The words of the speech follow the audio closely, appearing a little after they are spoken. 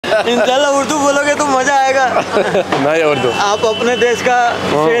इंशाल्लाह उर्दू बोलोगे तो मजा आएगा। नहीं उर्दू। आप अपने देश का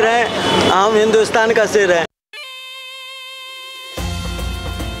शेर हैं, हम हिंदुस्तान का शेर हैं।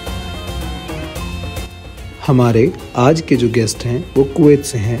 हमारे आज के जो गेस्ट हैं वो कुवैत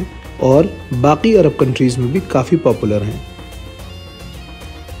से हैं और बाकी अरब कंट्रीज़ में भी काफ़ी पॉपुलर हैं।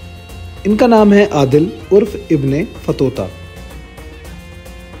 इनका नाम है आदिल उर्फ ibnfatota।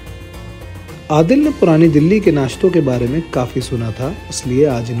 आदिल ने पुरानी दिल्ली के नाश्तों के बारे में काफ़ी सुना था, इसलिए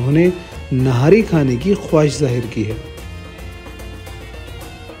आज इन्होंने नहारी खाने की ख्वाहिश जाहिर की है।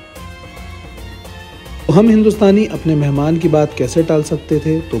 तो हम हिंदुस्तानी अपने मेहमान की बात कैसे टाल सकते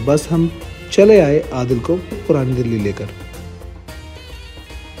थे, तो बस हम चले आए आदिल को पुरानी दिल्ली लेकर।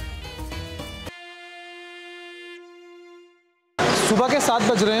 सुबह के 7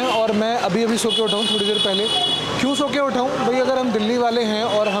 बज रहे हैं और मैं अभी सो के उठा हूँ थोड़ी देर पहले। क्यों सो के उठा हूँ भाई? अगर हम दिल्ली वाले हैं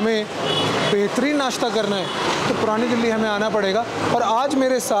और हमें बेहतरीन नाश्ता करना है तो पुरानी दिल्ली हमें आना पड़ेगा। और आज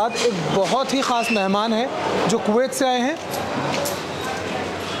मेरे साथ एक बहुत ही ख़ास मेहमान है जो कुवैत से आए हैं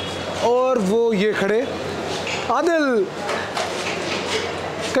और वो ये खड़े। आदिल,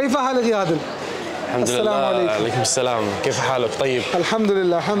 कैफ़ा हालक या Adil? Alaikum salam. كيف حالك? طيب.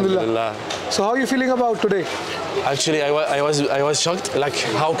 Alhamdulillah. So how are you feeling about today? Actually, I was shocked. Like,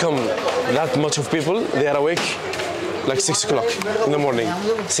 how come that much of people they are awake? Like 6 o'clock in the morning.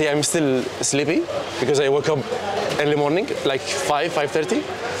 See, I'm still sleepy because I woke up early morning, like 5:30.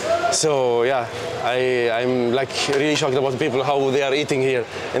 So yeah, I'm like really shocked about people how they are eating here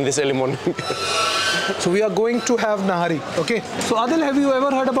in this early morning. So we are going to have Nihari, okay? So Adel, have you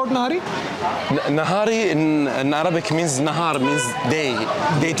ever heard about Nihari? Nihari in Arabic means nahar, means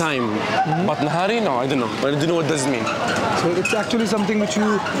daytime. But Nihari, no, I don't know. I don't know what does it mean. So it's actually something which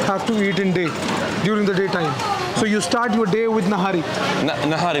you have to eat during the daytime. So you start your day with Nihari.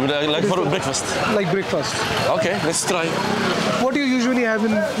 Nihari, like for breakfast. Like breakfast. Okay, let's try. What do you usually have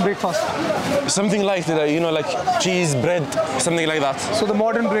in breakfast? Something like that, you know, like cheese, bread, something like that. So the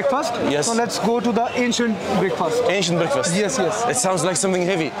modern breakfast? Yes. So let's go to the ancient breakfast. Ancient breakfast? Yes. It sounds like something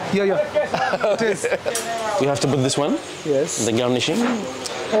heavy. Yeah. It is. You have to put this one. Yes. The garnishing.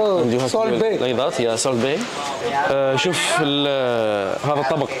 Oh, and you have salt to bay. Like that, yeah, salt bay. شوف هذا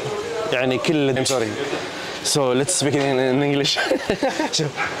الطبق يعني كل. I'm sorry. So let's speak in English.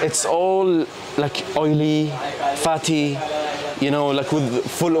 It's all like oily, fatty, you know, like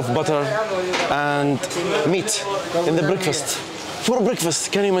full of butter and meat in the breakfast. For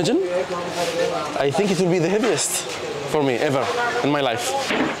breakfast, can you imagine? I think it will be the heaviest for me ever in my life.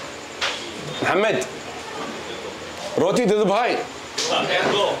 Mohammed, roti de bhai.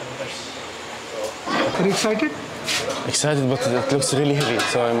 Are you excited? Excited, but it looks really heavy,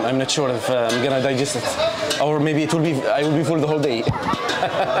 so I'm not sure if I'm gonna digest it, or maybe I will be full the whole day.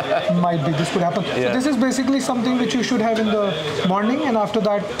 Might be, this could happen. Yeah. So this is basically something which you should have in the morning, and after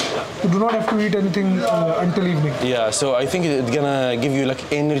that you do not have to eat anything until evening. Yeah, so I think it's gonna give you like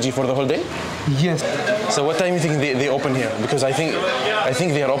energy for the whole day. Yes. So what time do you think they open here? Because I think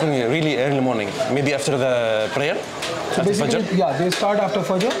they are opening really early morning, maybe after the prayer. So basically, yeah, they start after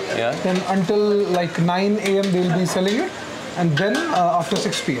Fajr. Yeah. Then until like 9 a.m. they'll be selling it, and then after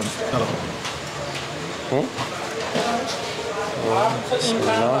 6 p.m.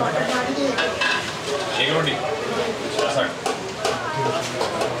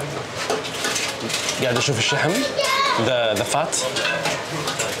 قاعد أشوف الشحم, the fat,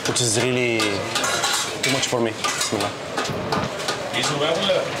 which is really too much for me. بسم الله.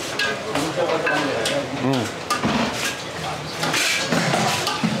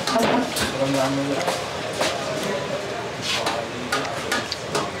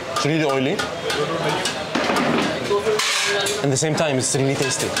 It's really oily. At the same time, it's really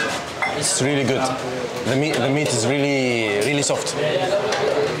tasty. It's really good. The meat is really soft.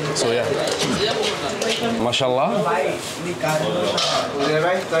 So yeah. MashaAllah.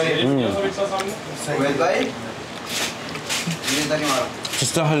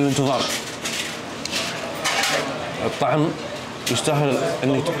 تستاهل الانتظار. الطعم يستاهل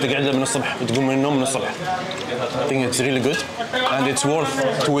انك تقعد له من الصبح وتقوم من النوم من الصبح. I think it's really good and it's worth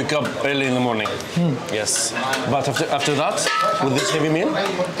to wake up early in the morning. Yes. But after that, with this heavy meal,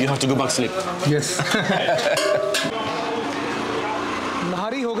 you have to go back to sleep. Yes.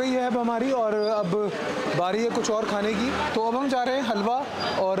 नहारी हो गई है अब हमारी, और अब बारी है कुछ और खाने की। तो अब हम जा रहे हैं हलवा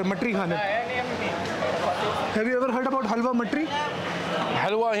और मटरी खाने। Have you ever heard about halwa matri?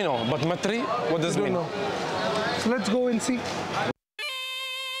 Halwa, you know, but matri, what does it mean? No. So let's go and see.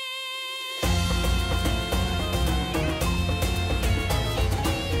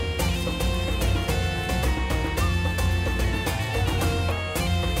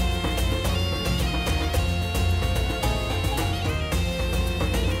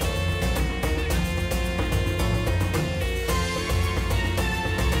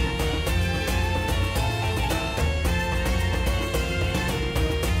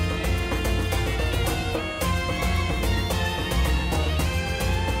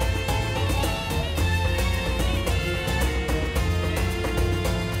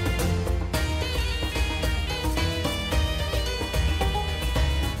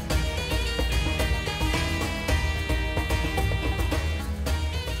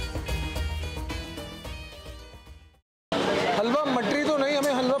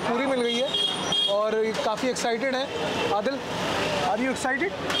 काफ़ी एक्साइटेड हैं। Adil, are you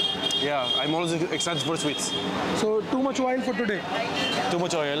excited? Yeah, I'm always excited for sweets. So too much oil for today. Too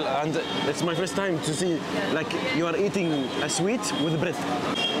much oil, and it's my first time to see like you are eating a sweet with bread.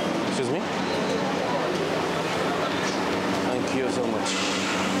 Excuse me. Thank you so much.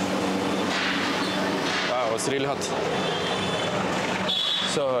 Wow, it's really hot.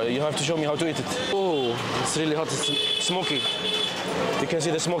 So you have to show me how to eat it. Oh, it's really hot. It's smoky. You can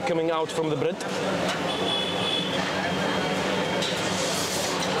see the smoke coming out from the bread.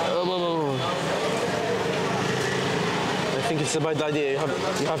 I think it's a bad idea.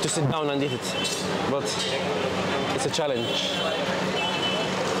 You have to sit down and eat it, but it's a challenge.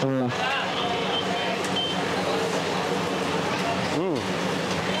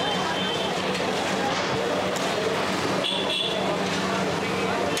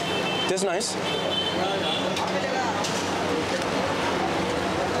 Tastes nice.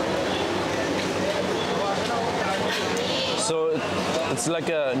 So it's like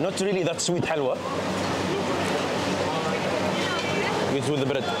not really that sweet halwa. It's with the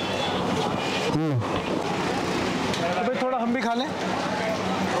bread. तो भाई थोड़ा हम भी खा लें।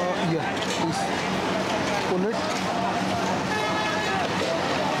 ये please pull it.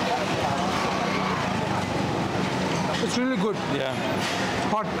 It's really good. Yeah.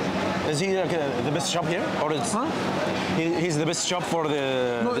 Hot. Is he like the best shop here, or is he's the best shop for the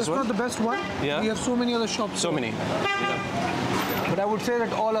No, this it's one? not the best one. Yeah. We have so many other shops. So many. Yeah. But I would say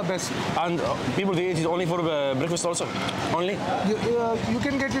that all are best. And people they eat it only for breakfast also. Only. You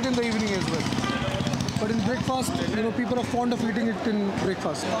can get it in the evening as well. But in breakfast, you know, people are fond of eating it in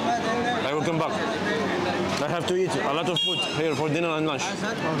breakfast. I will come back. I have to eat a lot of food here for dinner and lunch.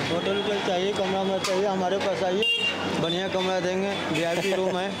 Hotel चाहिए, कमरा में चाहिए, हमारे पास आइए, बढ़िया कमरा देंगे। VIP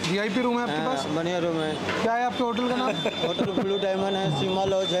room है। VIP रूम है आपके पास? बढ़िया रूम है। क्या है आपके होटल का नाम? होटल ब्लू डायमंड है, सीमा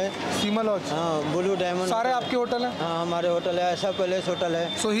लॉज है। सीमा लॉज। हाँ, ब्लू डायमंड। सारे आपके होटल हैं? हाँ, हमारे होटल है, ऐसा पैलेस होटल है।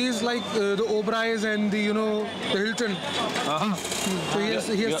 So he is like the Oberai's and the the Hilton. So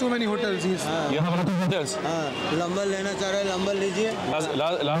he has so many hotels. You have a lot of hotels. हाँ, लंबा लेना चाह रहे हैं, लंबा लीजिए।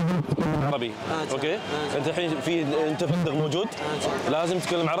 لازم عربي. اوكي. انت الحين انت فندق موجود. لازم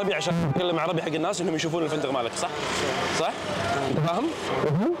تتكلم عربي عشان تتكلم عربي حق الناس انهم يشوفون الفندق مالك، صح؟ صح؟ انت فاهم؟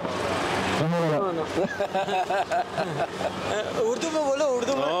 उर्दू में बोलो,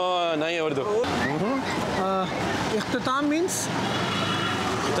 उर्दू में। اوه नहीं Urdu. اختتام means?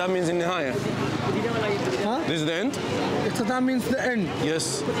 That means النهاية. This is the end? اختتام means the end. Yes.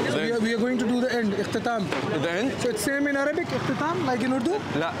 We are going to do the end. اختتام. The end? So it's same in Arabic. اختتام like in Urdu?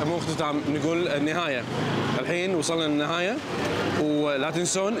 لا مو اختتام، نقول النهاية. الحين وصلنا للنهاية، ولا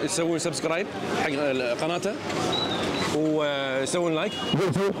تنسون تسوون سبسكرايب حق قناته وسوون لايك.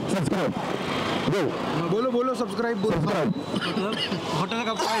 बोलो सब्सक्राइब बोलो। होटल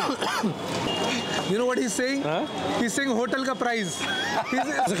का price. You know what he's saying? He's saying hotel का price.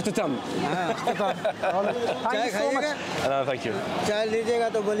 اختتام. Thank you so much. Thank you. चाय लीजिएगा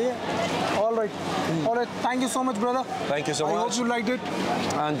तो बोलिए। All right. Thank you so much, brother. Thank you so I much. hope you liked it.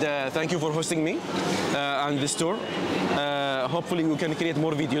 And thank you for hosting me and this tour. Hopefully we can create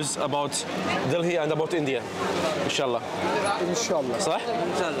more videos about Delhi and about India. Inshallah. Inshallah. صح؟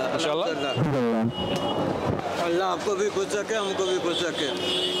 इंशाल्लाह। अल्लाह आपको भी खुश रखे, हमको भी खुश रखे।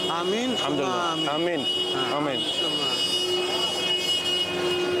 आमीन। अल्हम्दुलिल्लाह। आमीन। आमीन।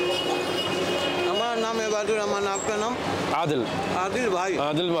 हमारा नाम है इबादुर रहमान, आपका नाम? आदिल। आदिल भाई।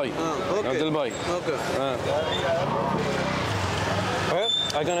 आदिल भाई। ओके। आदिल भाई। Okay.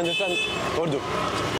 I can understand Urdu.